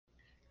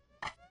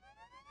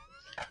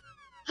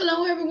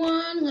Hello,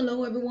 everyone.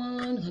 Hello,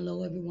 everyone.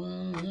 Hello,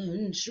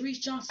 everyone. Sharice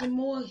Johnson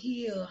Moore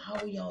here. How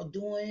are y'all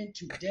doing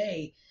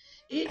today?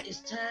 It is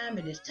time.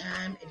 It is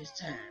time. It is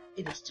time.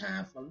 It is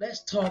time for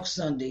Let's Talk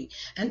Sunday.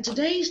 And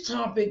today's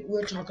topic,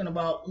 we're talking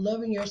about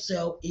loving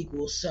yourself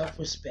equals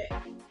self-respect.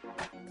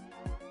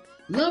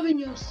 Loving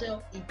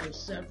yourself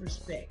equals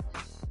self-respect.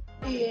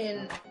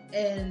 In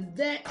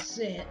that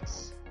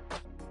sense,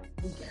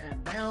 we can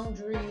have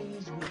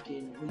boundaries. We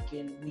can.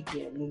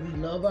 When we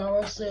love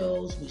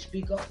ourselves, we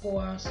speak up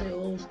for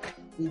ourselves.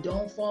 We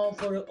don't fall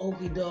for the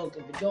okie doke.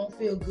 If it don't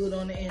feel good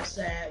on the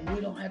inside, we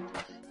don't have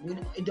to.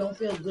 It don't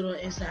feel good on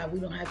the inside. We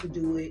don't have to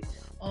do it.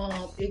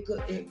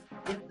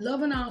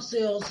 Loving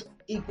ourselves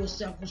equals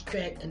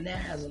self-respect, and that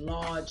has a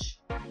large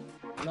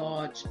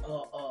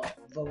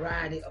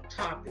variety of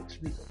topics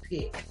we could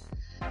pick.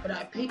 But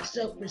I picked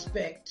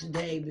self-respect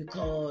today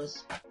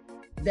because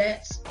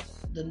that's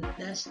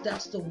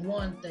the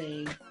one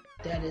thing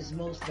that is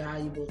most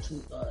valuable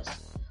to us,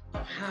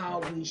 of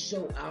how we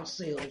show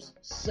ourselves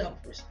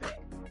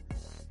self-respect.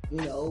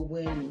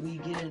 When we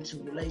get into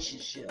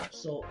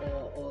relationships or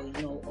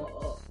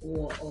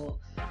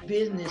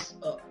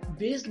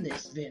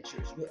business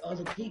ventures with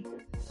other people,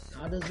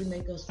 how does it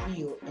make us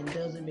feel? And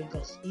does it make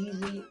us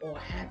easy or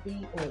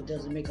happy, or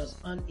does it make us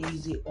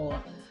uneasy, or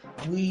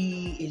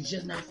it's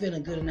just not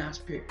feeling good in our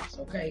spirits?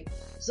 Okay,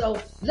 so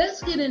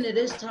let's get into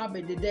this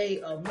topic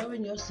today of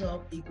loving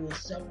yourself equals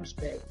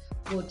self-respect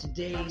for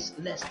today's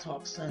Let's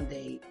Talk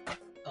Sunday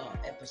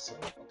episode.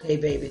 Okay,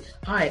 baby.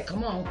 All right,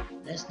 come on,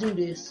 let's do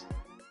this.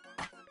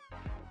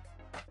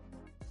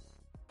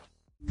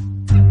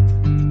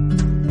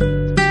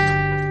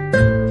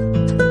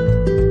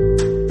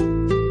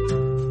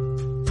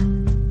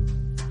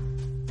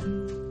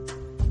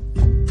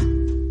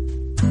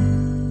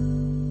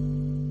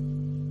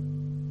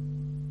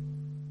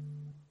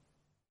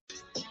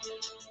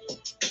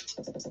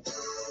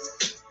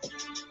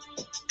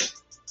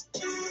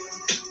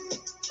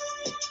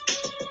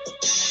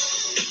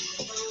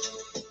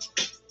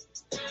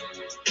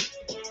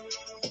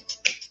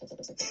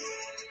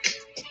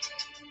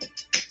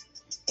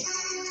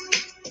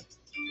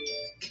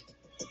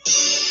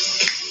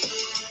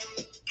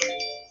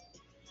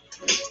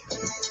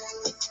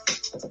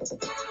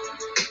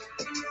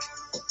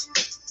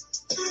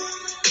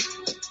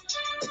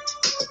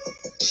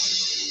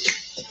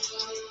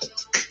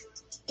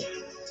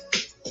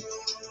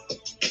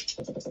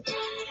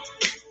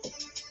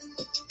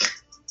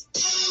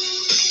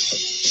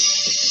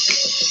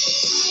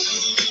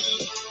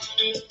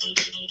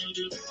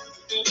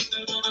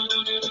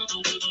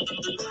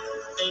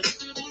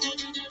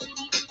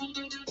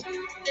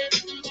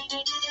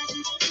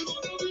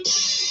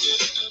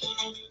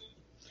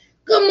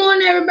 Good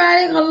morning,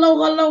 everybody. Hello.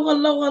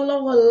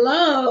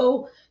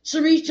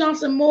 Sharice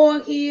Johnson Moore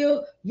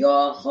here,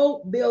 your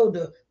hope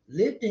builder,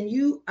 lifting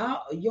you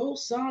out of your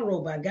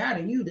sorrow by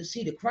guiding you to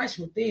see the Christ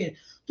within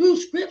through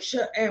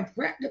scripture and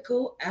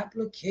practical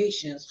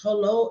applications.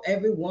 Hello,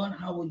 everyone.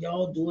 How are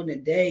y'all doing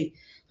today?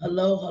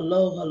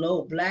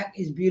 Hello. Black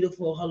is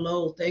beautiful.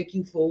 Hello. Thank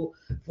you for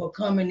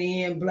coming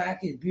in.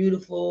 Black is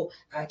beautiful.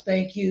 I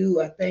thank you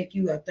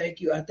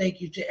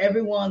to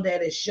everyone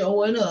that is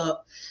showing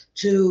up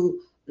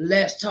to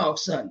Let's Talk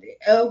Sunday.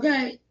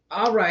 Okay.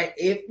 All right.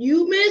 If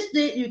you missed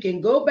it, you can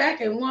go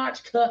back and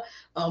watch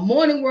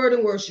Morning Word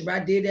and Worship. I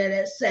did that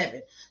at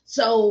 7.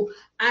 So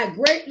I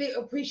greatly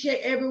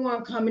appreciate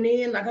everyone coming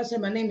in. Like I said,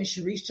 my name is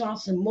Sharice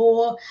Johnson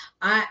Moore.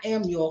 I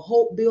am your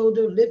hope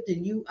builder,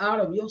 lifting you out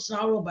of your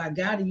sorrow by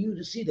guiding you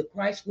to see the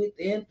Christ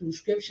within through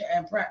scripture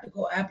and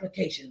practical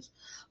applications.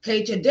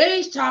 Okay.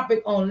 Today's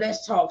topic on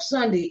Let's Talk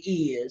Sunday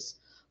is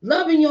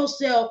loving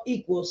yourself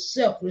equals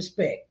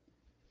self-respect.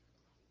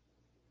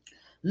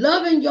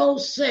 Loving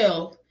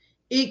yourself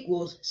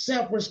equals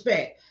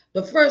self-respect.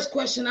 The first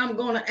question I'm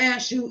going to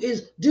ask you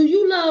is, do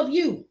you love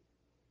you?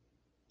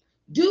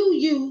 Do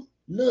you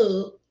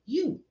love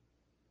you?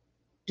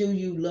 Do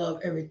you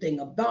love everything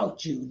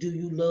about you? Do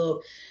you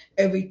love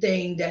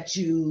everything that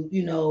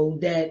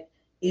that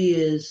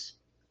is,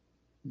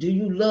 do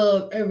you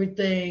love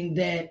everything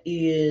that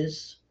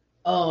is,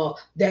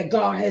 that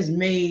God has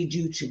made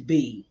you to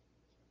be?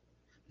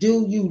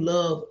 Do you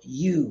love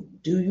you?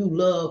 Do you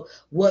love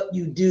what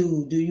you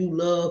do? Do you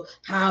love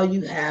how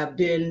you have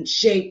been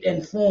shaped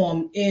and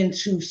formed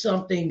into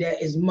something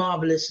that is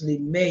marvelously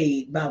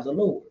made by the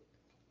Lord?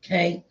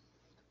 Okay.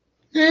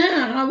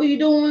 How are you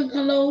doing?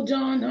 Hello,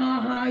 John.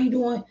 How are you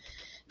doing?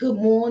 Good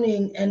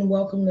morning and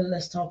welcome to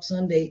Let's Talk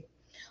Sunday.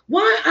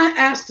 Why I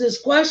asked this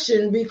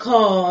question?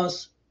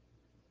 Because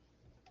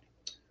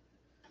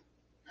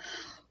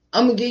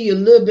I'm going to give you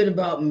a little bit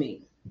about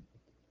me.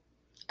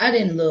 I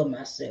didn't love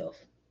myself.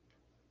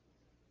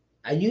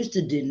 I used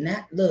to did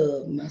not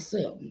love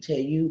myself, I tell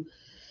you,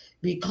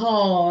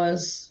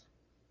 because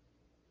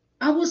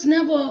I was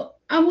never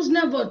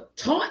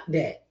taught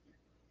that.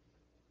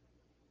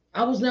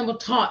 I was never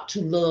taught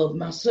to love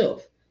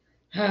myself.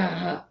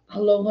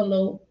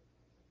 Hello.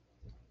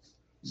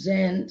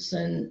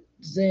 Zandy,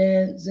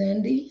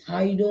 how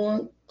you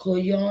doing?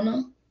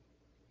 Koyana,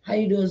 How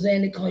you doing,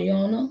 Zandy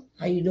Koyona?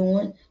 How you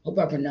doing? Hope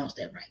I pronounced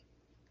that right.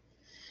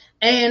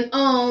 And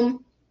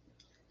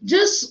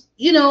just,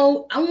 I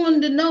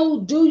wanted to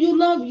know, do you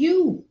love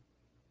you?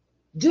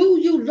 Do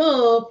you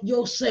love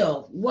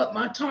yourself? What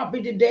my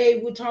topic today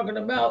we're talking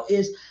about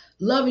is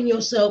loving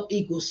yourself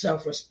equals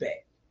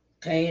self-respect.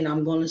 Okay, and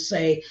I'm going to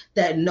say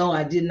that no,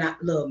 I did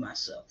not love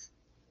myself.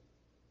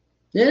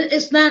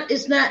 It's not,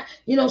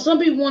 some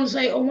people want to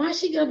say, oh, why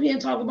she up here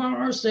and talk about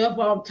herself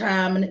all the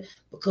time? And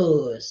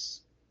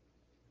because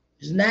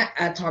it's not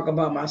I talk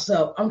about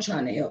myself, I'm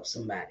trying to help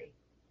somebody.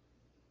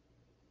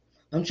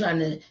 I'm trying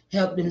to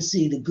help them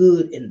see the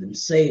good in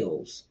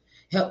themselves.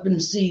 Help them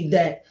see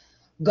that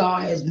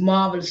God has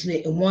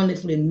marvelously and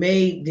wonderfully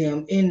made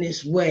them in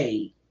this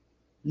way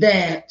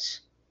that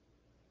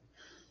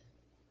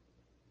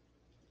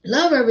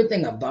love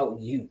everything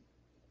about you.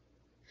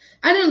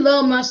 I didn't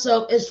love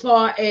myself as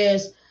far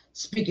as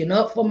speaking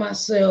up for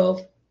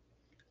myself,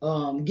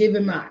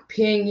 giving my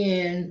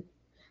opinion.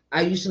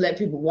 I used to let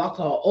people walk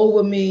all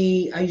over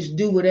me. I used to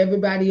do what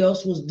everybody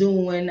else was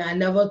doing. I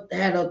never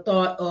had a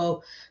thought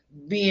of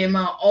being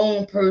my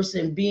own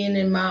person, being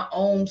in my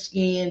own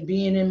skin,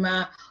 being in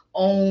my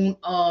own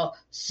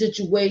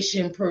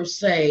situation per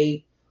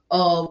se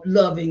of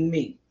loving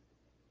me.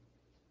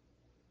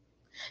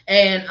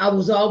 And I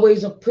was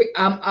always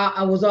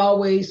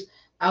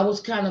I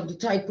was kind of the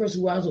type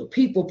person where I was a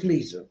people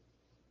pleaser.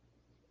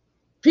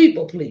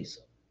 People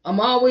pleaser. I'm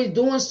always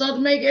doing something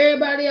to make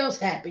everybody else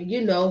happy,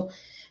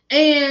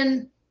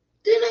 And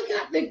then I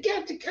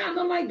got to kind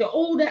of like the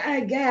older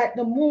I got,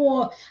 the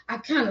more I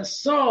kind of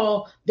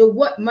saw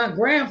what my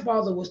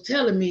grandfather was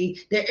telling me,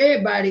 that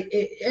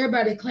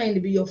everybody claimed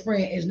to be your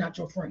friend is not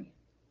your friend.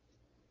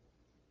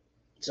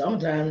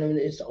 Sometimes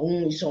it's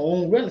only your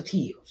own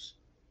relatives,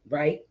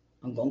 right?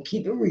 I'm gonna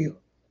keep it real.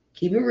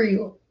 Keep it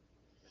real.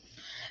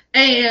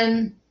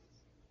 And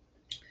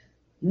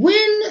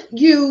when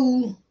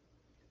you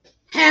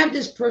have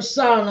this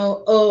persona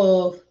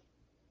of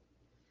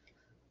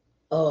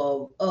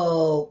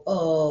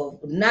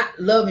not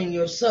loving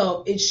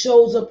yourself, it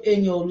shows up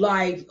in your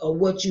life of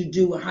what you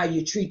do and how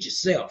you treat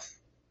yourself.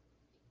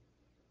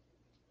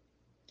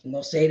 I'm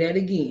going to say that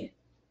again.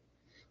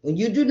 When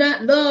you do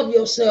not love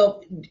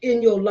yourself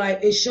in your life,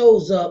 it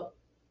shows up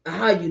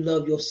how you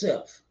love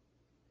yourself.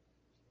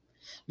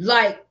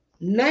 Like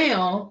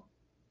now,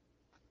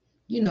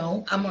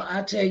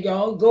 I tell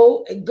y'all,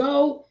 go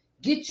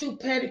get your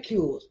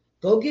pedicures.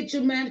 Go get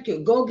your manicure.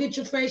 Go get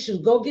your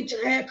facials. Go get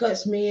your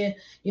haircuts, man.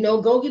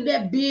 Go get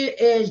that beard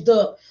edged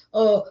up.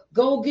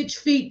 Go get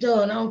your feet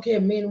done. I don't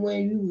care, men and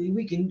women.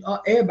 We can.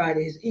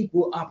 Everybody is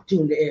equal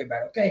opportunity to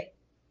everybody. Okay,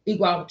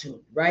 equal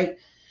opportunity, right?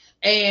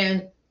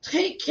 And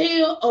take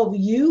care of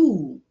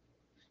you.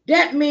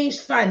 That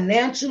means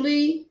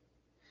financially.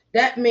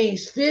 That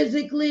means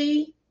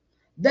physically.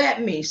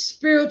 That means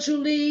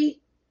spiritually.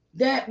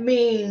 That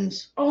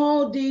means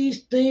all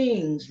these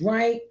things,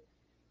 right?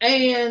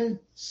 And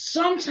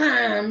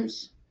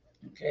sometimes,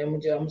 okay, I'm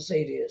gonna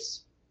say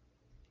this.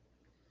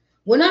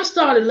 When I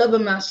started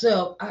loving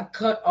myself, I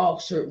cut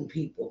off certain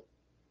people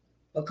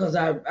because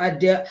I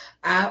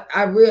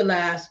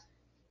realized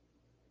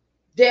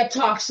their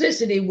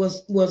toxicity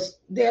was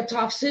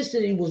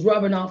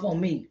rubbing off on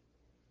me,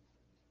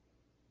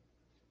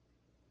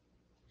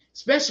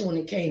 especially when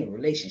it came to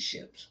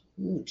relationships.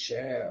 Ooh,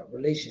 child,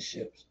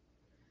 relationships.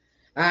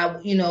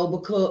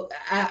 Because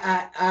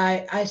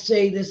I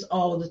say this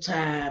all the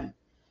time.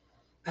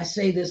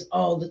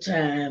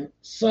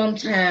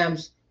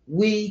 Sometimes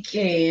we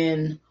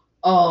can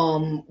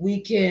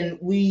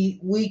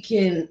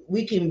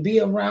be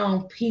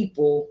around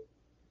people,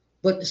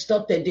 but the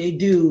stuff that they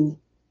do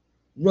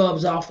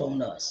rubs off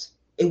on us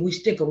if we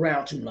stick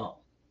around too long.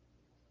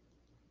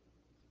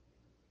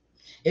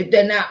 If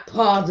they're not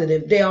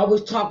positive, they're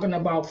always talking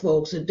about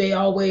folks. If they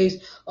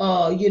always,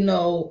 how are you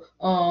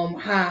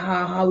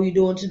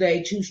doing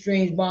today? Two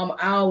Strings Bomb.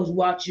 I always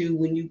watch you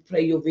when you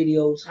play your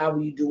videos. How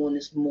are you doing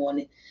this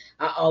morning?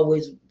 I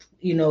always,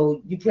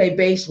 you play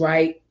bass,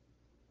 right?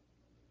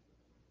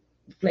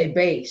 You play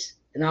bass.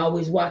 And I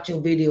always watch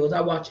your videos. I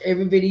watch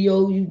every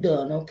video you've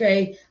done,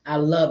 okay? I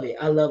love it.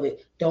 I love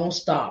it. Don't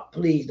stop.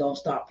 Please don't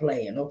stop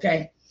playing,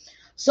 okay?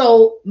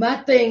 So my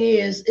thing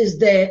is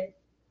that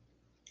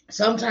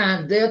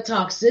sometimes their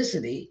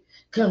toxicity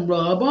can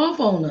rub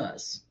off on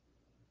us.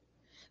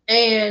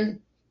 And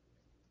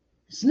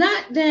it's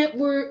not that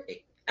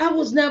I'm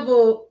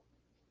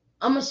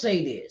going to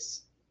say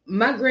this.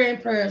 My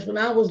grandparents, when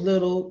I was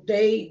little,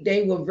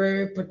 they were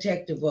very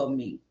protective of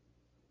me.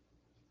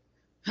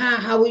 Hi,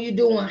 how are you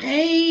doing?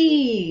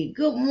 Hey,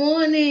 good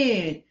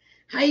morning.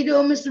 How you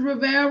doing, Mr.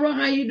 Rivera?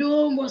 How you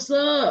doing? What's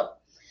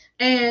up?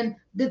 And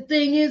the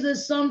thing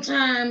is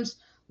sometimes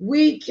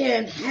we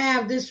can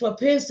have this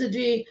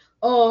propensity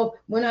of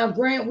when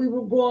we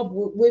will grow up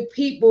with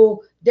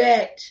people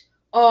that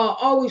are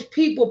always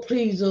people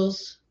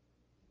pleasers.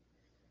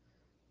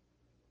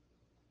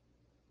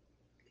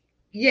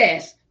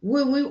 Yes,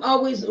 we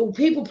always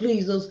people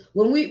pleasers.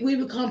 When we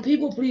become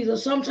people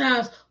pleasers,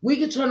 sometimes we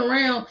can turn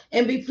around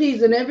and be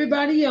pleasing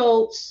everybody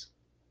else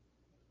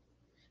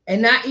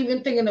and not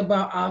even thinking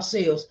about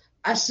ourselves.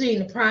 I seen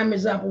the prime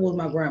example with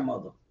my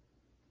grandmother.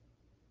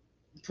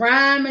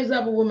 Prime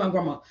example with my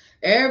grandma.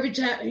 Every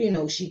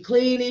time, she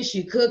cleaning,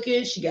 she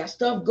cooking, she got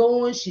stuff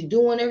going, she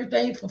doing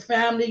everything for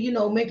family,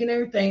 making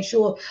everything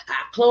sure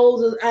our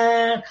clothes was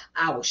ironed,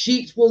 our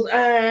sheets was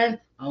ironed.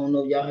 I don't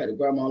know if y'all had a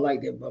grandma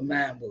like that, but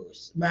mine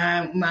was.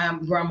 My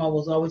grandma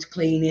was always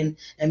cleaning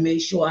and made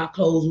sure our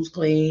clothes was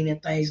clean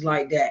and things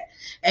like that.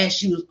 And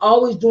she was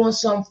always doing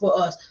something for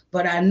us.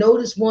 But I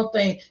noticed one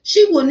thing,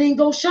 she wouldn't even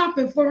go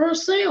shopping for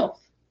herself.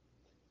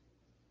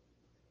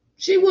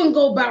 She wouldn't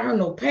go buy her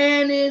no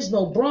panties,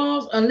 no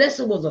bras, unless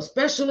it was a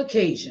special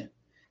occasion.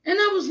 And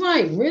I was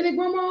like, really,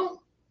 Grandma?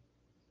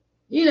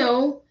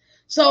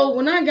 So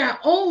when I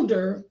got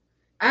older,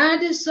 I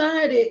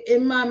decided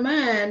in my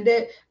mind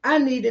that I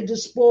needed to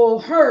spoil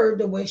her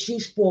the way she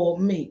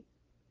spoiled me.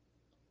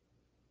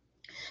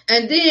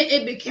 And then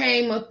it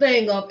became a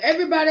thing of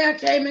everybody I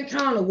came in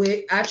encounter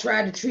with, I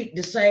tried to treat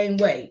the same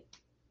way.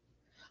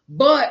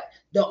 But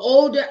the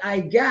older I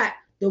got,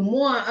 the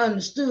more I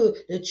understood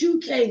that you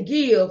can't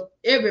give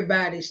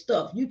everybody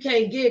stuff. You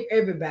can't give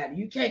everybody.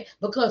 You can't,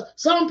 because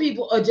some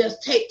people are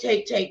just take,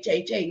 and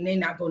they're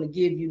not going to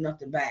give you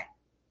nothing back.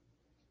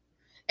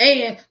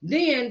 And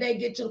then they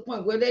get to the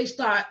point where they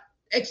start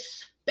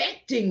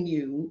expecting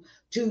you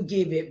to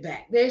give it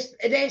back. They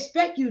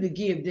expect you to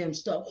give them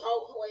stuff.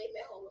 Oh, wait a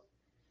minute.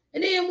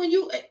 And then when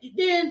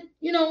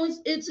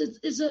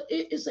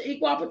it's an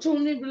equal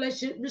opportunity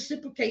relationship,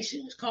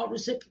 reciprocation. It's called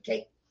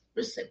reciprocate.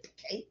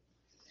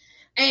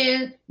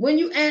 And when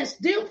you ask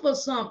them for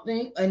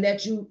something and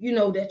that you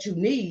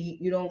need,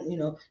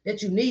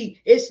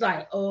 it's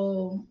like,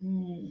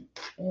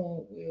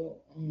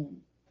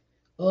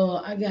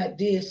 I got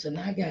this and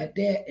I got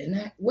that and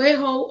that.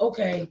 Well,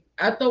 okay.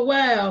 After a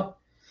while,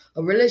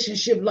 a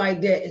relationship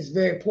like that is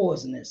very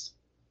poisonous.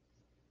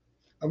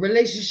 A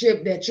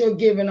relationship that you're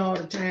giving all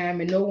the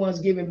time and no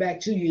one's giving back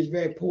to you is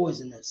very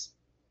poisonous.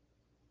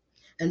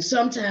 And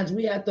sometimes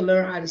we have to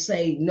learn how to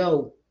say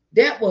no.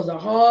 That was a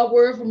hard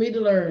word for me to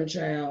learn,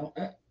 child.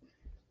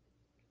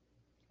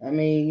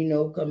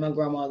 Because my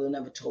grandmother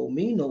never told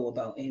me no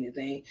about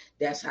anything.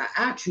 That's how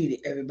I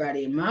treated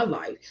everybody in my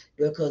life,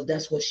 because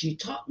that's what she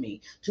taught me,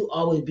 to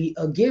always be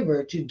a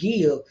giver, to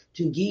give.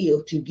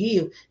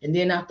 And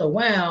then after a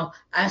while,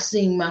 I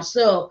seen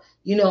myself,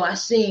 I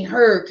seen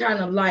her kind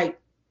of like,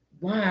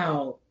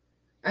 wow,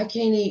 I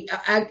can't eat.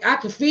 I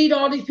could feed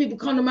all these people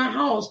come to my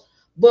house,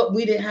 but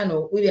we didn't have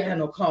no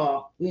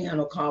car. We didn't have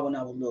no car when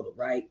I was little,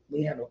 right? We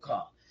didn't have no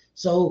car.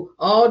 So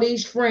all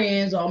these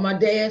friends, all my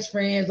dad's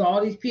friends,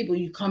 all these people,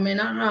 you come in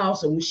our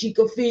house and she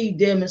could feed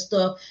them and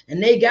stuff,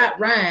 and they got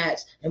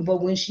rides.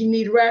 But when she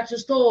needed a ride to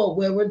the store,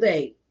 where were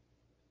they?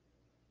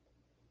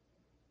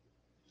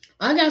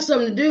 I got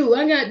something to do.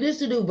 I got this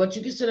to do, but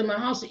you can sit in my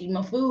house and eat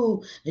my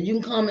food, and you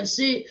can come and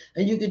sit,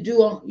 and you can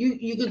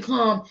you can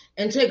come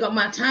and take up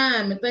my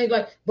time and things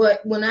like.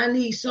 But when I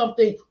need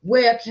something,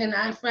 where can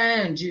I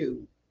find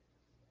you?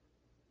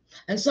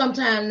 And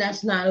sometimes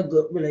that's not a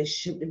good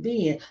relationship to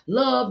be in.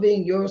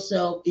 Loving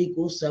yourself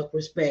equals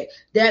self-respect.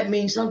 That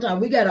means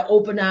sometimes we got to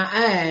open our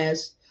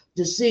eyes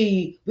to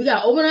see. We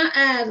got to open our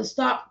eyes and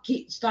stop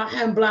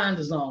having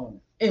blinders on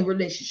in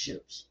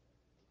relationships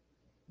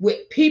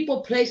with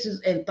people,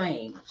 places, and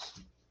things.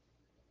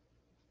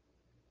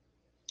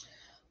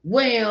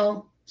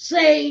 Well,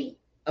 say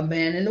a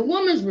man and a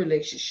woman's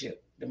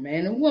relationship, the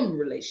man and woman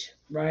relationship,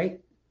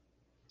 right?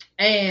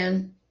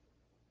 And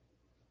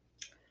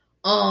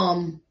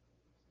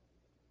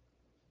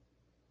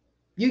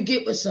you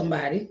get with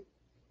somebody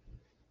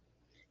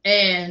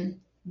and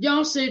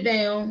y'all sit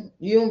down.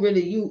 You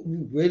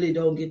really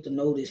don't get to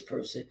know this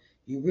person.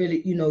 You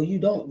really, you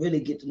don't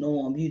really get to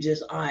know them. You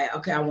just, all right,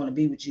 okay, I want to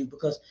be with you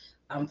because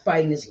I'm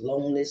fighting this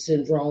lonely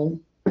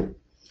syndrome,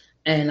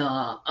 and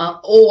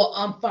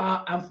I'm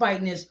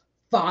fighting this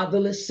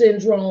fatherless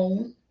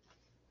syndrome,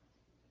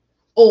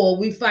 or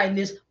we fighting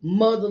this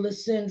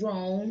motherless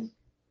syndrome,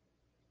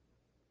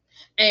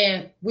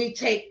 and we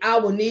take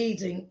our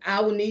needs and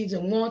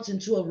wants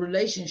into a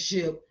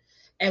relationship,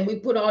 and we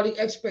put all the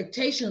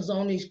expectations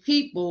on these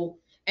people,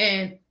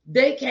 and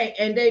they can't,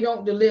 and they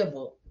don't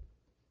deliver.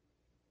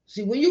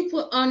 See, when you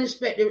put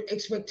unexpected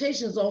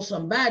expectations on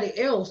somebody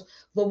else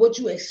for what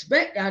you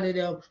expect out of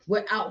them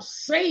without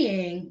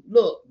saying,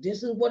 look,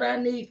 this is what I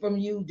need from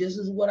you. This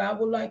is what I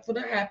would like for to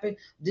happen.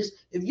 If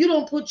you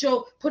don't put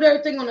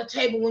everything on the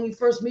table when you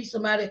first meet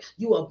somebody,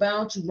 you are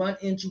bound to run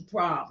into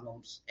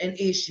problems and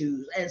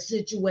issues and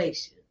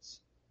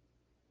situations.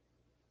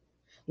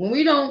 When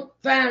we don't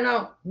find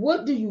out,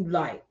 what do you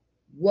like?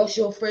 What's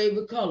your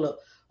favorite color?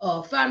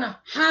 Find out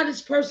how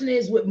this person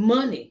is with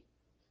money.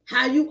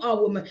 How you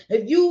are with money.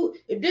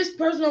 If this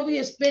person over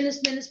here spending,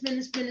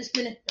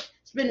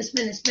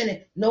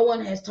 no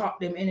one has taught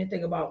them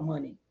anything about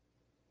money.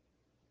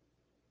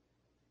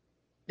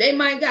 They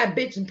might got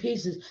bits and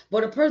pieces,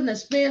 but a person that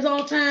spends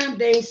all the time,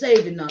 they ain't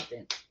saving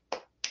nothing.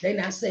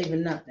 They're not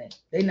saving nothing.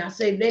 They're not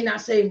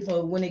saving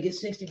for when they get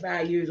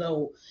 65 years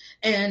old.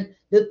 And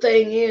the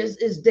thing is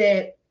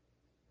that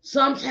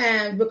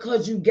Sometimes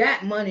because you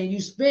got money and you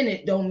spend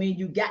it don't mean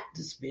you got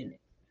to spend it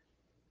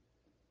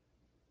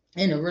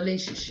in a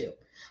relationship.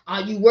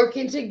 Are you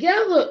working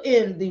together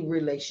in the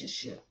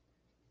relationship?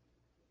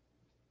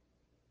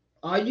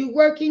 Are you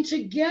working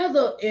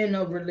together in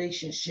a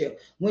relationship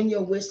when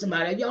you're with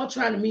somebody? Are y'all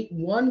trying to meet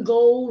one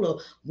goal, or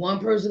one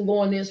person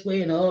going this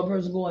way and the other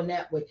person going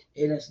that way?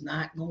 And it's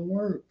not going to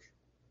work.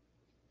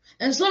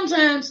 And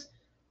sometimes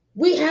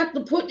we have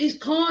to put these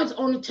cards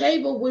on the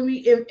table when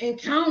we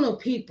encounter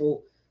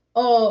people.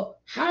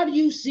 How do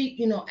you see,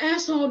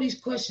 ask all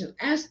these questions.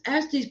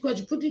 Ask these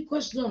questions. Put these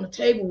questions on the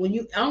table when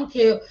I don't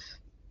care.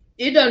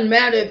 It doesn't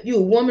matter if you're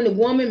a woman to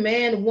woman,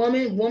 man to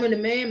woman, woman to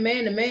man,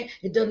 man to man.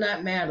 It does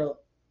not matter.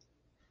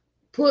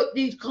 Put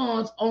these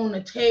cards on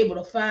the table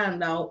to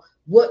find out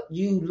what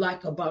you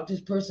like about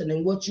this person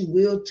and what you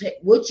will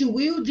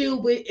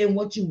deal with and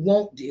what you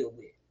won't deal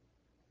with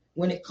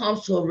when it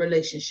comes to a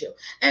relationship.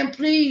 And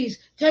please,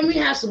 can we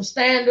have some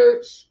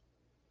standards?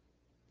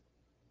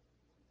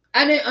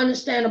 I didn't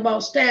understand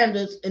about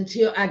standards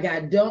until I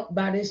got dumped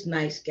by this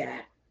nice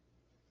guy.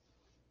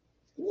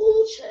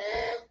 Woo,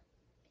 child.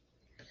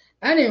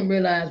 I didn't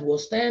realize what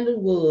standard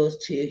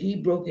was till he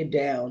broke it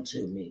down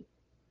to me.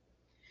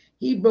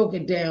 He broke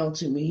it down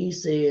to me. He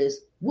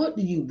says, what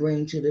do you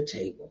bring to the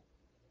table?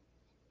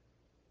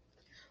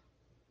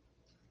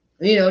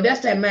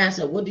 That's that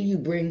mindset. What do you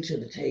bring to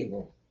the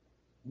table?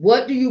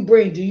 What do you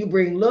bring? Do you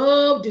bring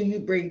love? Do you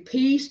bring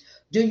peace?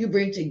 Do you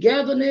bring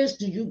togetherness?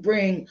 Do you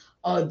bring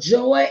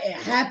joy and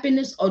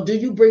happiness? Or do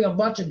you bring a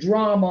bunch of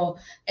drama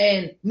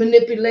and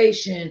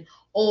manipulation?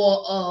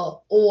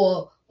 Or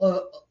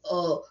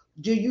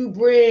do you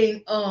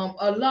bring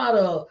a lot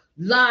of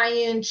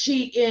lying,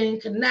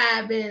 cheating,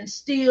 conniving,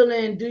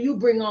 stealing? Do you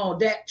bring all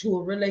that to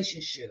a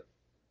relationship?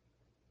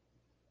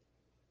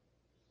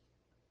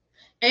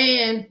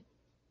 And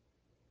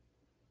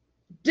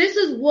this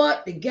is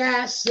what the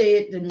guy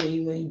said to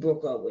me when he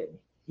broke up with me.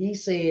 He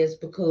says,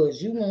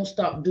 because you won't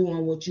stop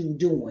doing what you're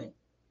doing,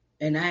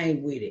 and I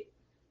ain't with it.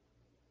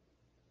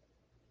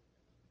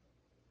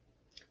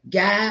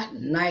 Guy,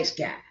 nice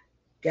guy.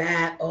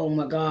 Guy, oh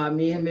my God,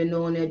 me and him been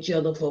knowing each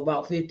other for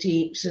about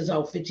since I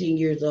was 15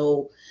 years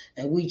old,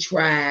 and we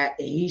tried,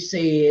 and he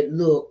said,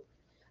 look,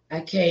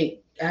 I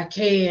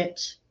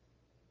can't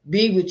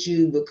be with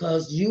you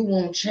because you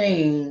won't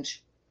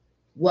change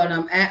what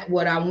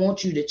I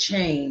want you to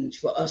change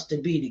for us to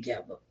be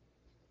together.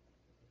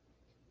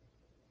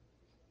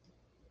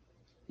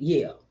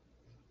 Yeah.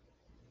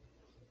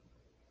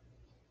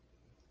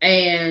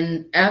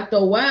 And after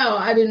a while,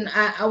 I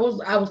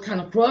was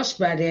kind of crushed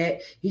by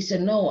that. He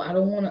said, no, I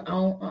don't want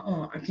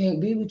to, I can't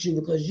be with you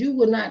because you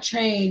will not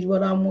change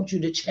what I want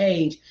you to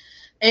change.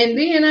 And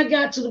then I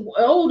got to the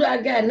older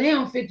I got,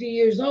 now I'm 50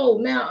 years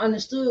old. Now I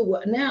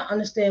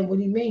understand what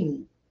he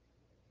means.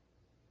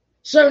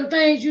 Certain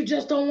things you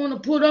just don't want to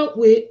put up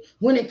with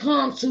when it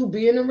comes to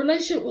being in a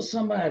relationship with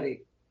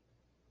somebody.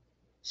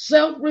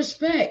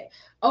 Self-respect.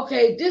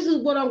 Okay, this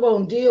is what I'm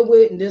going to deal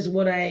with, and this is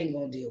what I ain't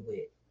going to deal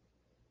with.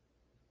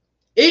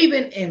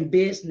 Even in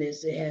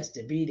business, it has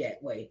to be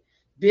that way.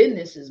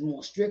 Business is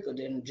more stricter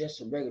than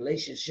just a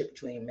relationship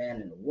between a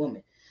man and a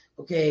woman.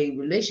 Okay,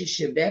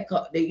 relationship,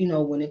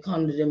 when it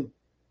comes to them,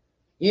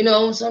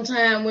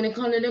 sometimes when it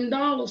comes to them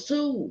dollars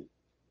too,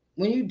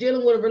 when you're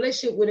dealing with a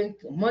relationship with a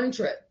money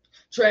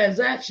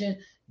transaction,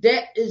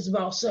 that is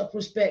about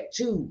self-respect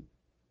too.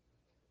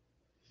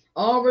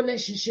 All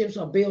relationships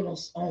are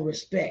built on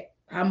respect.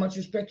 How much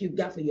respect you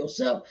got for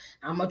yourself,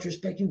 how much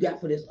respect you got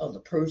for this other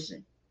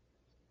person.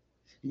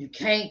 You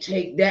can't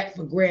take that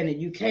for granted.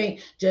 You can't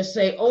just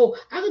say, oh,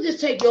 I could just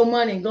take your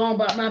money and go on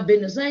about my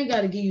business. I ain't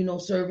got to give you no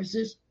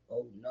services.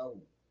 Oh, no.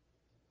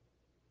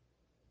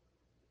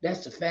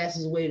 That's the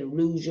fastest way to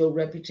lose your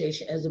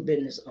reputation as a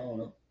business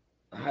owner.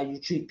 How you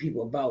treat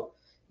people, about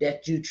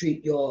that you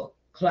treat your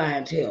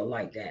clientele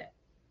like that.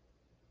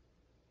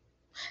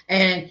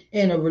 And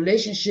in a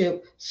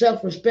relationship,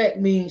 self-respect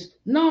means,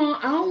 no,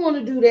 I don't want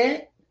to do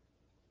that.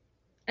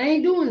 I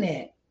ain't doing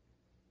that.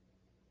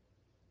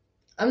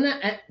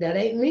 That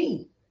ain't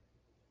me.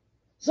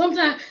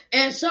 Sometimes,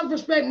 and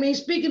self-respect means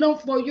speaking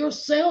up for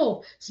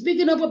yourself,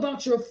 speaking up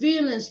about your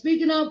feelings,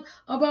 speaking up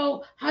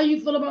about how you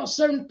feel about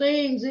certain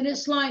things. And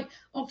it's like,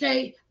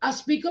 okay, I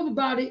speak up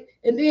about it,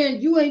 and then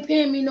you ain't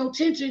paying me no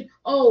attention.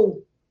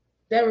 Oh,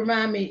 that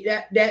remind me,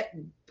 that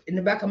in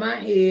the back of my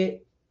head,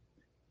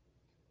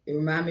 it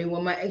remind me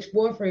what my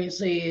ex-boyfriend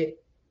said.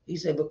 He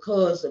said,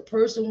 because the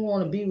person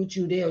want to be with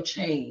you, they'll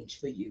change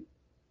for you.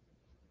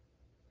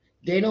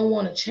 They don't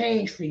want to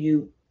change for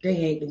you, they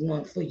ain't the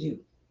one for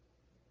you.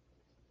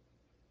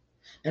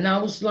 And I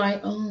was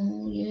like,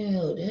 oh,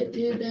 yeah,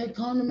 that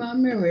come to my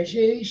memory.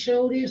 He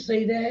sure did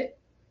say that.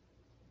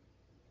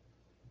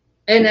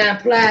 And I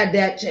applied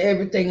that to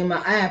everything in my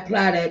life. I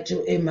apply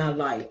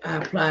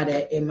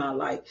that in my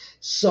life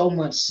so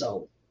much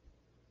so.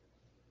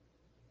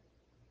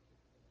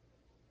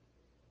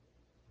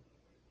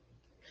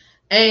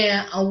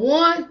 And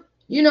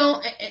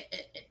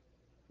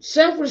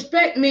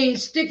self-respect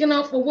means sticking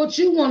up for what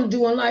you want to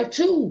do in life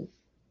too.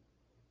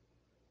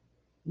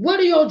 What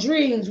are your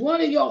dreams?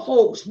 What are your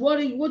hopes? What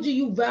do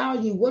you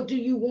value? What do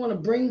you want to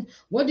bring?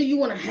 What do you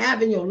want to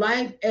have in your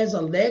life as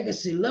a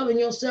legacy? Loving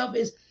yourself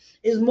is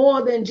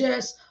more than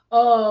just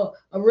a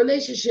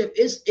relationship.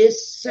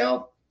 It's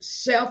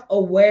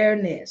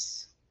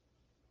self-awareness.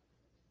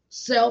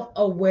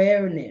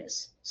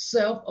 Self-awareness.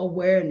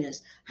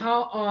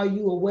 How are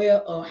you aware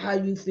of how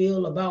you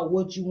feel about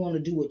what you want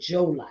to do with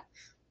your life?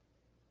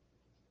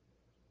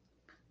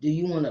 Do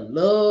you want to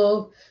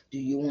love? Do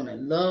you want to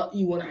love?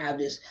 You want to have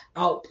this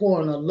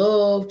outpouring of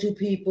love to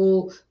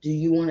people? Do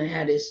you want to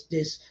have this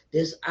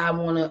I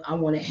want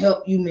to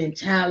help you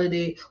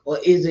mentality, or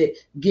is it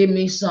give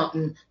me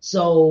something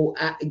so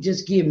I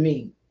just give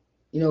me,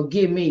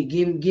 give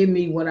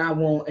me what I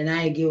want, and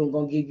I ain't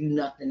gonna give you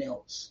nothing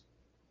else.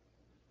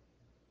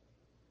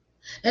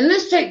 And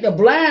let's take the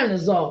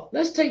blinders off.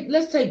 Let's take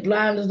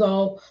blinders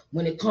off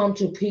when it comes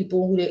to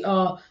people who they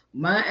are.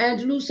 Maya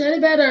Angelou said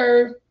it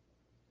better.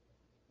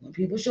 When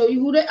people show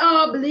you who they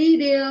are, believe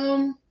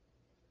them.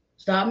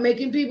 Stop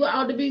making people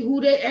out to be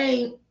who they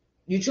ain't.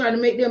 You trying to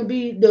make them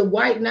be the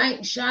white knight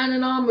in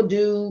shining armor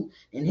dude,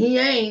 and he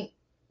ain't.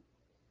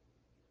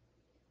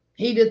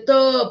 He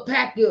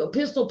the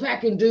pistol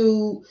packing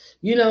dude,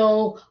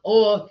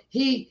 or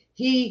he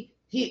cute,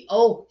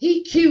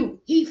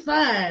 he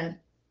fine.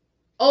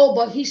 Oh,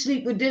 but he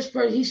sleep with this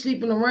person, he's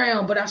sleeping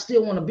around, but I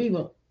still want to be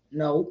with him.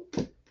 No.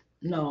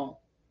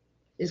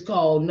 It's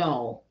called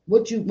no.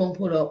 What you gonna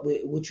put up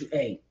with what you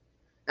ain't?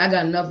 I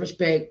got enough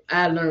respect.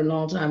 I learned a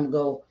long time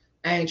ago.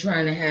 I ain't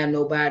trying to have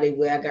nobody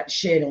where I got to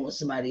share them with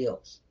somebody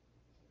else.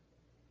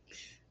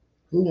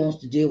 Who wants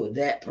to deal with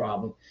that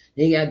problem?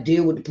 Then you got to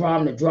deal with the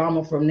problem, the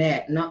drama from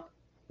that. Not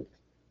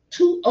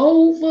too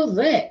old for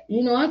that.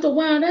 After a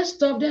while, that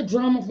stuff, that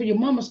drama for your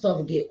mama stuff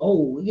will get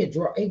old. It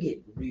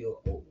get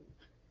real old.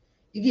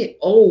 You get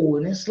old,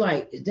 and it's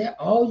like, is that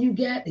all you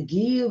got to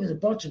give? Is a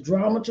bunch of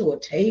drama to a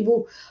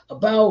table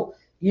about,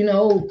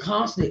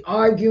 constantly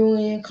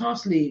arguing,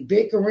 constantly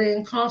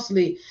bickering,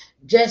 constantly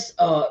just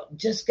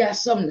got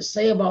something to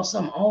say about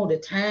something all the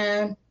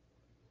time.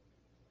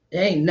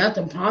 There ain't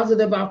nothing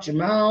positive out your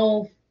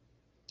mouth.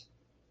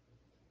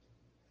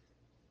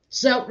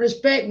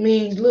 Self-respect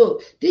means,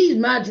 look, these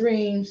my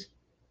dreams,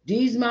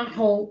 these my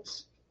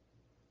hopes.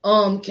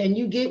 Can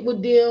you get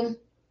with them?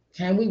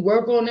 Can we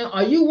work on them?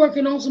 Are you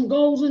working on some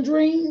goals and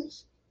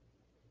dreams?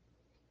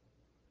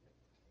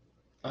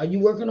 Are you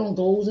working on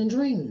goals and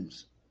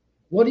dreams?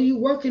 What are you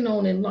working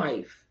on in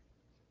life?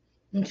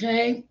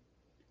 Okay?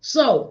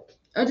 So,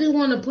 I just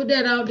want to put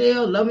that out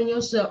there. Loving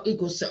yourself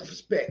equals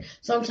self-respect.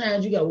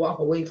 Sometimes you got to walk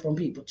away from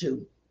people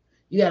too.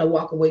 You got to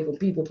walk away from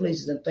people,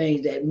 places, and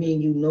things that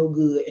mean you no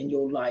good in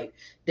your life.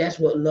 That's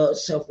what love,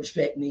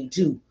 self-respect mean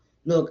too.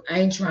 Look, I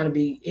ain't trying to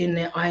be in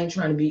there. I ain't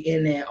trying to be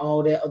in there,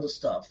 all that other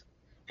stuff.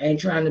 I ain't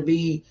trying to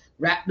be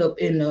wrapped up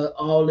in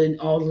all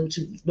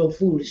into no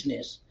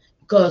foolishness.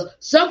 Because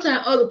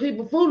sometimes other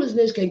people's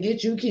foolishness can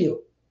get you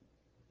killed.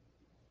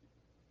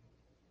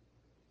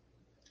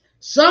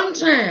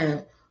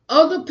 Sometimes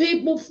other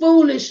people's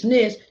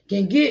foolishness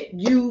can get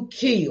you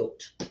killed.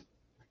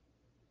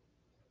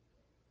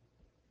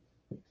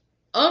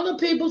 Other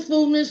people's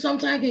foolishness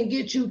sometimes can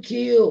get you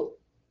killed.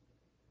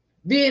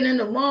 Being in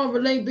the wrong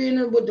relationship,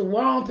 being with the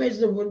wrong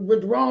person,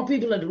 with the wrong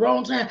people at the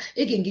wrong time,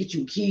 it can get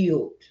you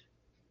killed.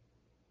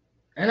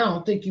 And I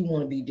don't think you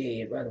want to be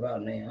dead right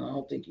about now. I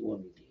don't think you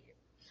want to be dead.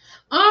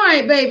 All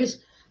right, babies.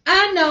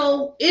 I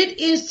know it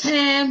is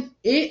time.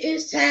 It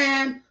is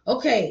time.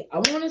 Okay, I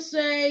want to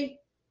say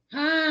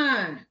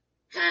hi.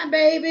 Hi,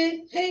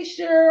 baby. Hey,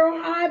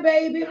 Cheryl. Hi,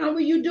 baby. How are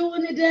you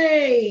doing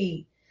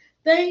today?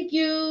 Thank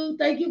you.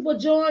 Thank you for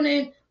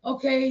joining.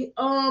 Okay.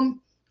 All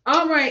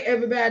right,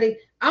 everybody.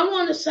 I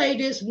want to say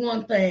this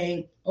one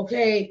thing.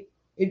 Okay.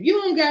 If you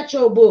don't got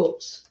your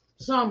books,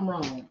 something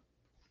wrong.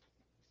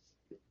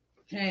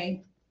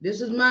 Okay.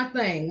 This is my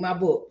thing, my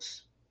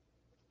books.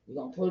 We're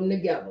going to put them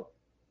together.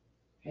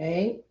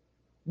 Okay.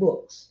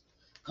 Books.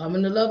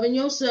 Coming to Loving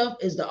Yourself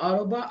is the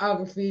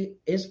autobiography,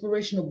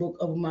 inspirational book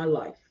of my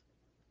life.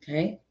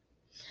 Okay.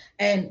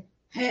 And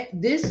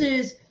this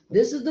is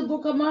the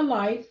book of my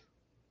life.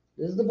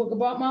 This is the book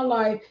about my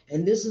life,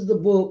 and this is the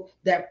book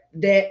that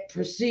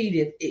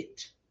preceded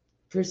it.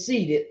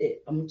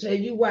 I'm going to tell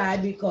you why,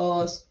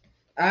 because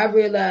I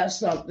realized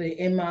something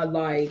in my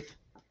life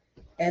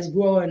as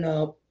growing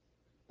up.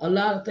 A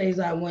lot of things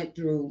I went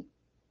through.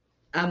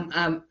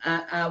 I'm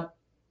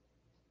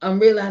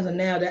realizing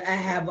now that I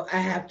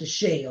have to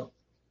share.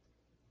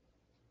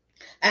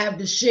 I have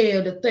to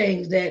share the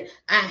things that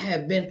I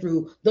have been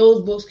through.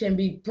 Those books can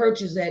be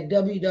purchased at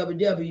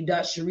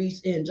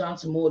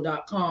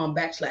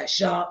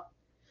www.ShariceNJohnsonMoore.com/shop.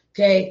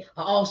 Okay.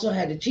 I also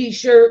had the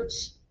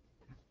t-shirts.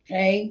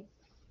 Okay.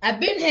 I've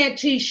been had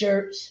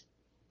t-shirts,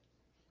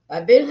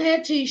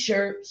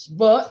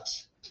 but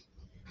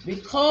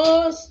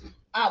because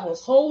I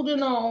was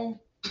holding on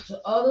to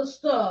other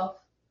stuff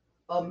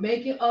of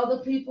making other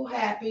people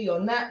happy, or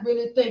not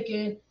really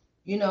thinking,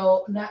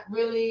 not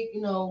really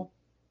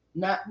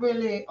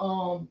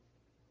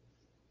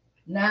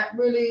not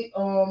really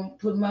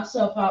putting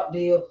myself out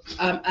there.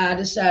 I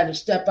decided to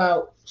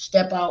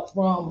step out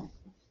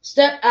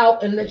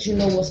and let you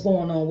know what's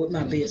going on with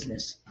my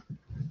business.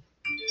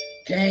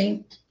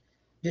 Okay,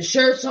 the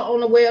shirts are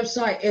on the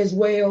website as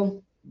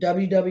well,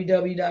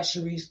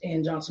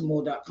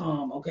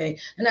 www.shariceandjohnsonmoore.com. Okay,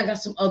 and I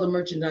got some other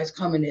merchandise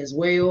coming as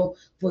well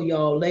for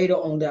y'all later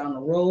on down the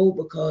road,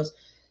 because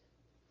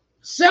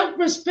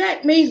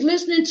self-respect means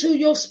listening to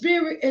your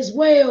spirit as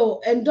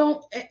well, and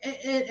don't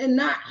and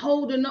not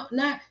holding up,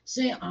 not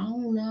saying I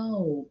don't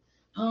know,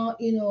 I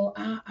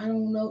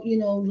don't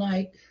know,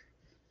 like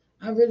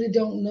I really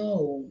don't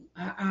know,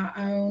 I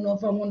don't know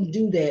if I want to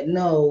do that.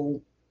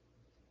 No,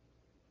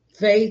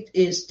 faith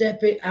is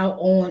stepping out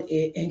on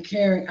it and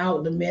carrying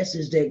out the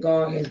message that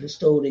God has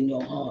bestowed in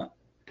your heart,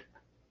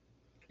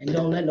 and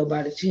don't let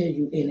nobody tell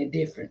you any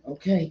different.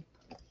 Okay,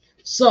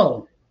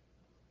 so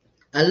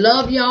I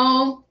love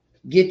y'all.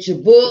 Get your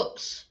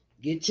books.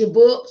 Get your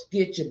books.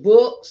 Get your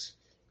books.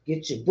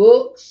 Get your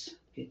books.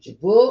 Get your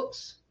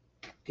books.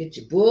 Get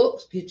your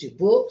books. Get your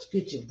books.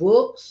 Get your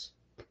books.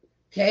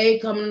 Okay,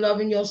 Come and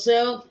Loving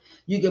Yourself.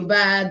 You can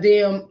buy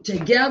them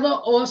together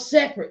or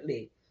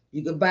separately.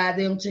 You can buy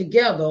them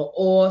together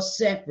or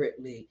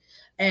separately.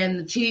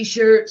 And the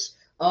t-shirts,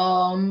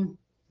 I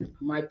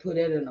might put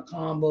it in a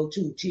combo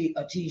too.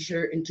 A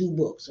t-shirt and 2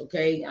 books.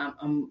 Okay,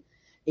 I'm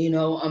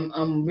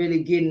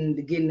really getting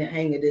the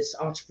hang of this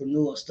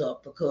entrepreneur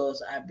stuff,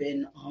 because I've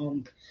been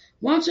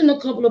watching a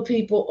couple of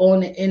people on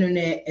the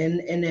internet,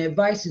 and the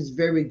advice is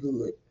very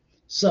good.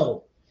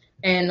 So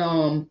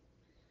I'm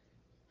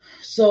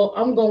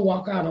gonna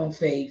walk out on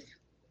faith,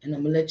 and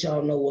I'm gonna let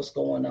y'all know what's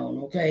going on.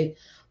 Okay.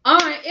 All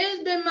right,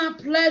 it's been my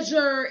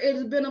pleasure. It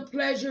has been a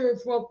pleasure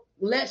for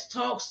Let's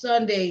Talk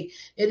Sunday.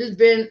 It has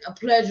been a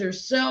pleasure.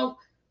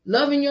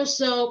 Loving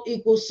yourself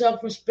equals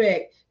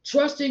self-respect.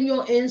 Trusting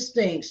your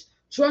instincts.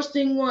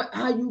 Trusting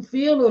how you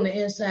feel on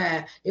the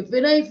inside. If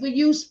it ain't for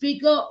you,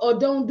 speak up or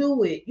don't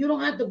do it. You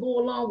don't have to go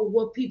along with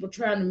what people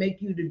trying to make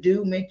you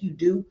do.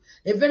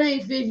 If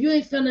you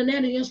ain't feeling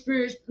that in your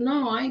spirit,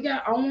 no, I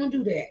don't want to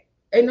do that.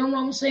 Ain't no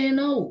wrong with saying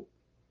no.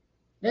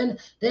 Then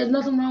there's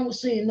nothing wrong with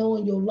saying no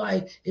in your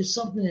life if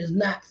something is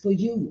not for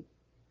you.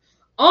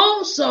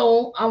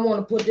 Also, I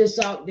want to put this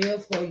out there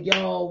for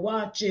y'all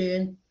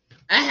watching.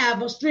 I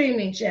have a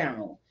streaming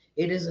channel.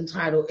 It is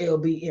entitled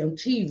LBM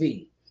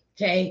TV.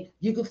 Okay,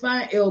 you can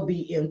find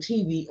LBM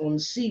TV on the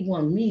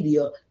C1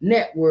 Media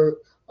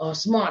Network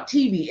smart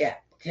TV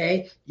app.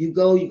 Okay, you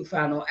can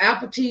find on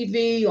Apple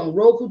TV, on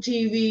Roku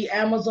TV,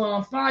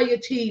 Amazon Fire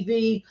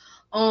TV,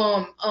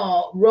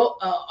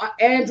 Android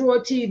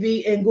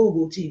TV, and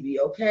Google TV.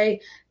 Okay,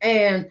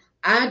 and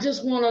I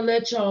just want to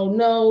let y'all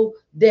know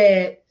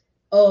that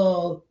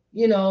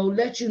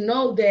let you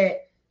know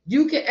that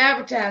you can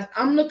advertise.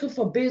 I'm looking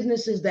for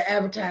businesses to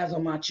advertise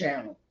on my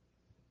channel.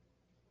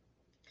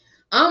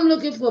 I'm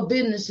looking for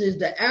businesses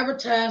to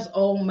advertise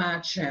on my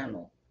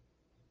channel.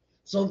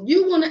 So if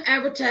you want to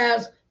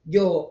advertise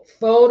your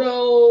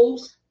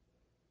photos,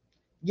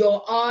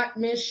 your art,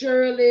 Miss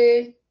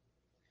Shirley,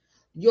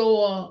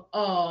 your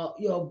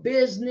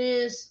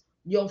business,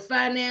 your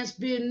finance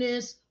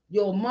business,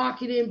 your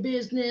marketing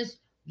business,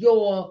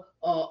 your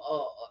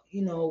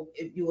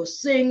if you're a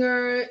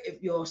singer,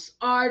 if you're an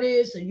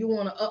artist, and you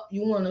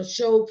want to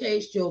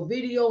showcase your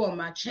video on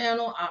my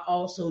channel, I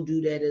also do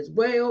that as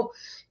well.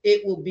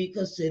 It will be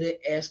considered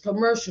as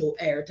commercial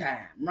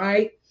airtime,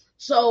 right?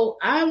 So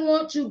I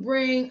want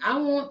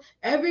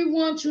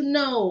everyone to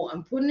know,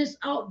 I'm putting this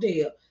out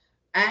there,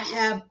 I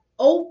have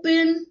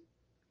open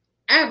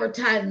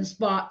advertising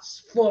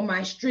spots for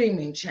my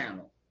streaming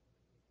channel.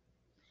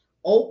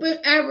 Open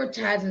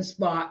advertising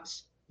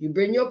spots. You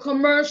bring your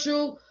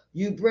commercial,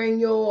 you bring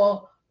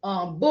your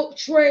book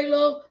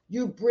trailer,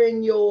 you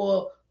bring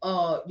your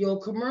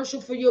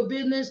commercial for your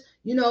business.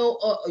 You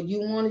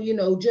want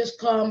to just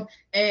come,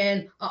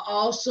 and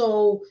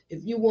also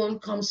if you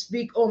want to come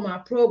speak on my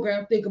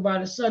program, Think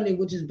About It Sunday,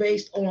 which is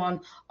based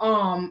on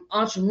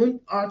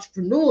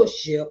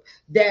entrepreneurship,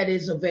 that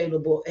is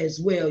available as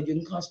well. You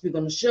can come speak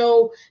on the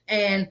show,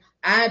 and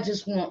I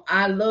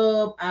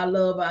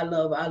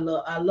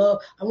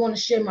want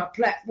to share my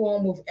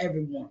platform with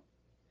everyone.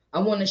 I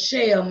want to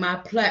share my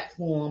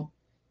platform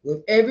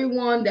with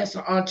everyone that's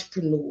an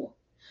entrepreneur,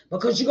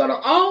 because you're going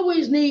to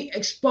always need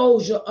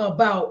exposure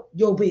about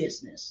your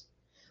business.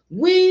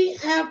 We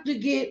have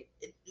to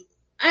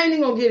I ain't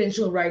even going to get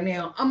into it right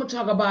now. I'm going to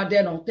talk about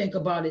that on Think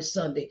About It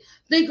Sunday.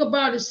 Think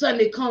About It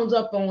Sunday comes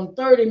up on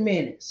 30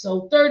 minutes.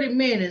 So 30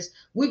 minutes,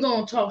 we're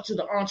going to talk to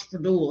the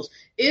entrepreneurs.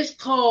 It's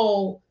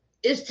time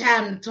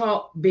to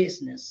talk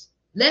business.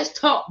 Let's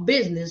talk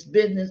business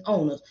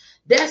owners.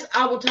 That's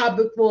our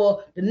topic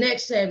for the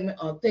next segment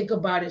of Think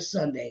About It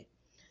Sunday.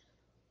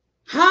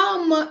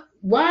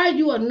 Why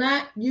you are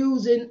not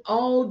using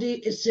all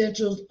the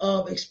essentials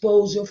of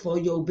exposure for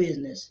your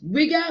business.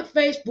 We got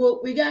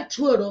Facebook, we got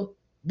Twitter,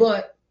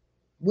 but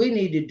we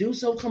need to do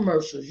some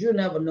commercials. You'll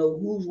never know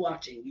who's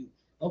watching you.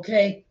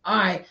 Okay? All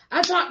right.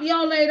 I'll talk to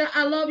y'all later.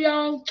 I love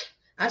y'all.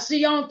 I see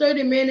y'all in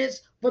 30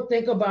 minutes for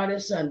Think About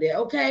It Sunday.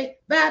 Okay?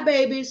 Bye,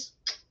 babies.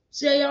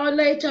 See y'all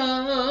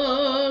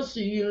later.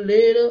 See you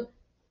later.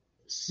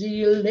 See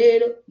you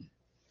later.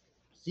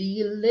 See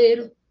you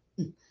later.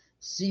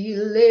 See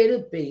you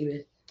later,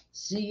 baby.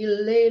 See you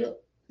later.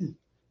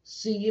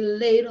 See you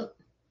later.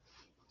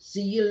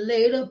 See you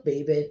later,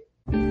 baby.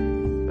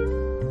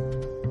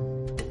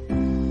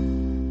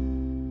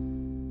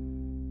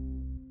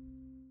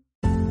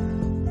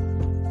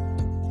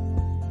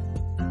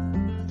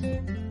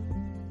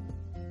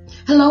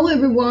 Hello,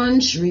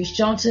 everyone. Sharice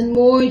Johnson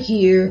Moore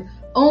here,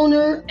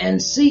 owner and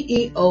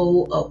CEO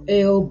of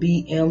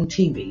LBM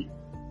TV.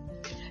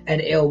 At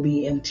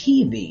LBM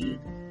TV,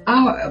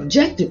 our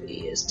objective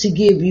is to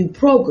give you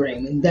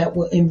programming that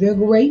will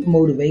invigorate,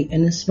 motivate,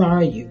 and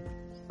inspire you.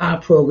 Our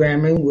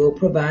programming will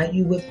provide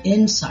you with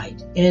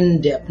insight,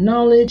 in-depth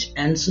knowledge,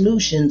 and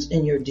solutions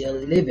in your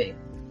daily living.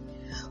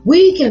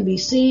 We can be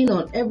seen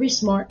on every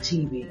smart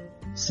TV,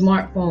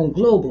 smartphone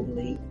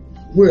globally.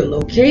 We're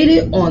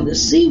located on the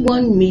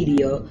C1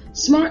 Media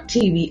Smart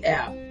TV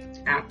app,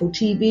 Apple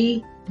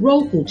TV,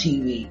 Roku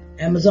TV,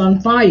 Amazon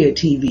Fire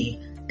TV,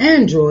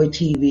 Android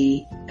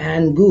TV,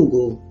 and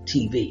Google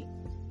TV.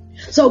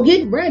 So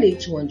get ready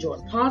to enjoy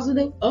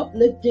positive,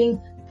 uplifting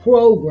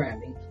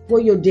programming for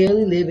your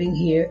daily living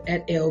here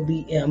at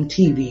LBM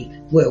TV,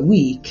 where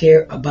we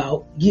care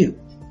about you.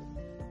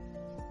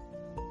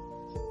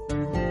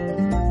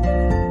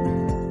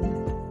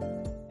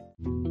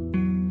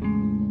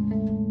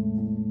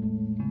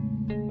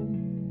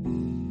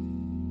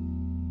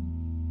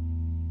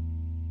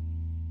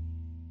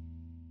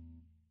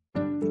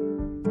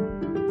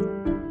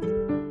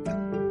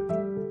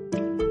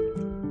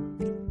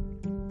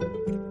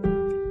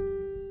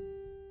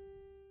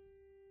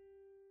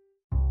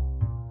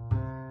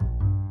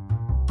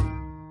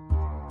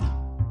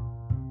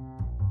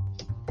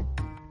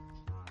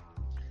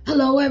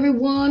 Hello,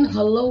 everyone.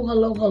 Hello.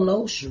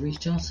 Sharice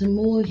Johnson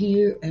Moore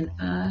here, and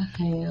I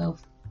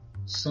have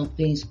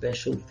something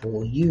special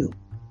for you.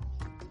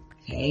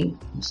 Okay,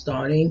 I'm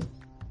starting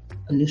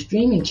a new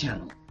streaming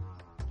channel,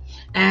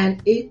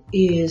 and it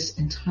is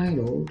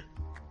entitled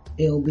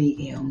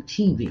LBM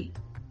TV.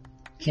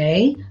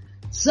 Okay,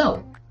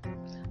 so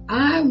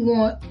I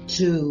want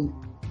to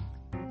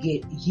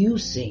get you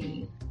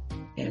seen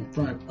in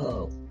front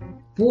of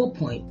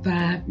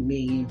 4.5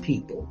 million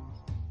people.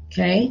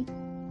 Okay.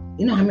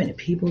 You know how many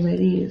people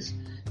that is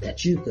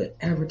that you could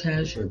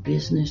advertise your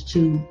business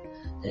to,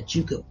 that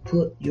you could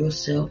put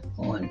yourself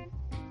on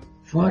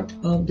front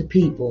of the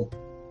people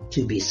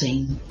to be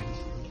seen?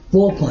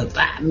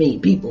 4.5 million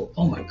people.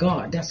 Oh my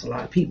God, that's a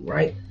lot of people,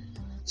 right?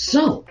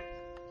 So,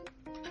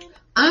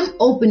 I'm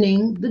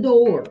opening the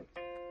door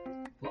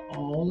for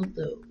all of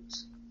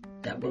those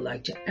that would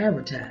like to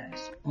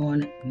advertise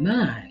on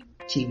my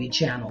TV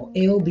channel,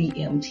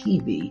 LBM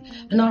TV,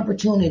 an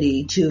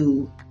opportunity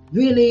to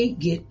really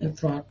get in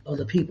front of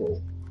the people.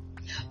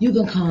 You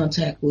can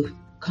contact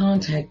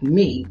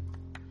me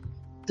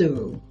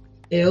through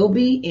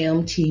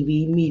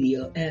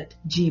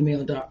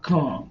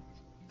lbmtvmedia@gmail.com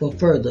for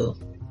further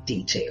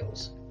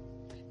details.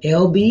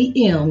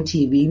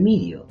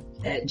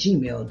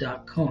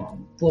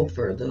 lbmtvmedia@gmail.com for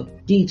further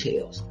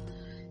details.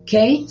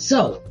 Okay,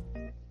 so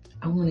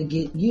I want to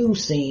get you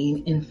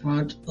seen in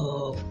front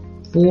of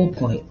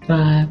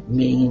 4.5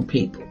 million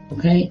people.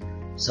 Okay,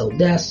 so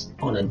that's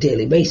on a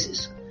daily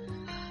basis.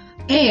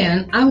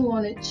 And I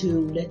wanted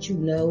to let you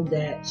know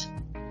that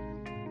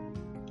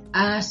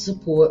I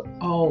support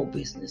all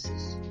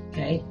businesses,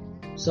 okay?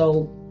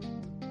 So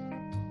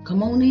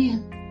come on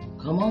in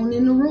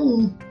the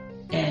room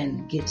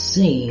and get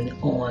seen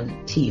on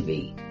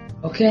TV,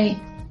 okay?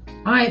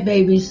 All right,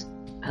 babies,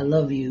 I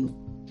love you.